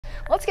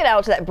Let's get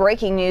out to that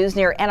breaking news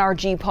near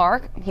NRG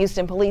Park.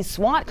 Houston police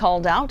SWAT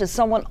called out to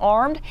someone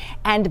armed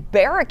and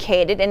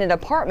barricaded in an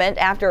apartment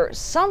after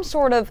some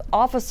sort of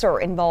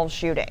officer-involved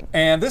shooting.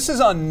 And this is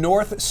on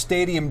North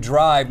Stadium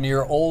Drive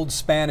near Old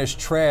Spanish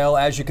Trail.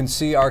 As you can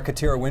see, our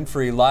Katira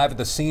Winfrey live at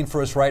the scene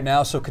for us right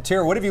now. So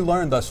Katira, what have you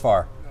learned thus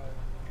far?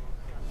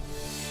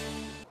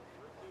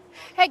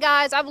 Hey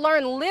guys, I've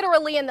learned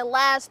literally in the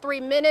last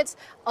 3 minutes,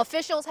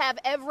 officials have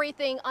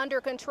everything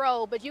under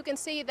control, but you can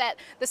see that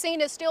the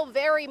scene is still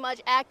very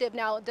much active.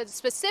 Now, the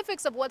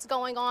specifics of what's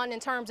going on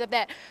in terms of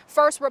that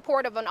first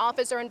report of an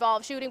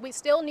officer-involved shooting, we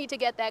still need to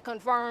get that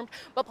confirmed,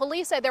 but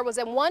police say there was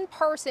one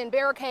person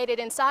barricaded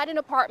inside an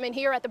apartment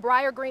here at the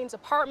Briar Greens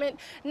apartment,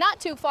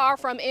 not too far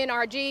from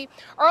NRG.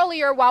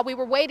 Earlier, while we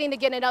were waiting to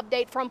get an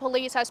update from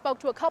police, I spoke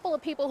to a couple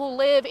of people who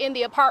live in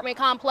the apartment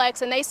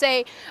complex, and they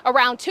say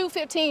around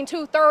 2:15,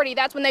 2:30,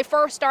 that's when they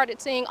first started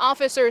seeing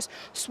officers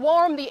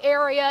swarm the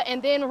area,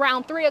 and then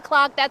around 3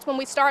 o'clock, that's when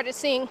we started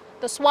seeing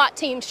the SWAT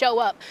team show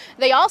up.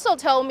 They also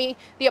told me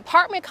the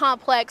apartment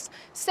complex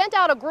sent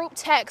out a group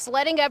text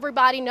letting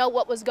everybody know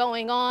what was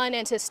going on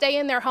and to stay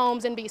in their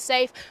homes and be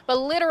safe. But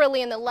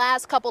literally in the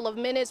last couple of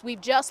minutes,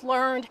 we've just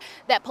learned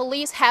that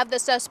police have the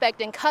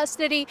suspect in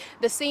custody.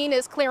 The scene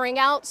is clearing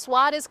out,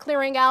 SWAT is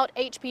clearing out,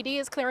 HPD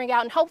is clearing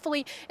out, and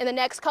hopefully in the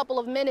next couple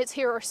of minutes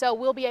here or so,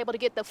 we'll be able to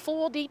get the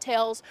full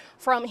details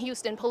from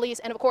Houston police.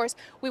 And of course,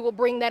 we will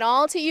bring that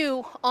all to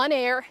you on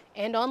air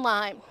and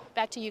online.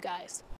 Back to you guys.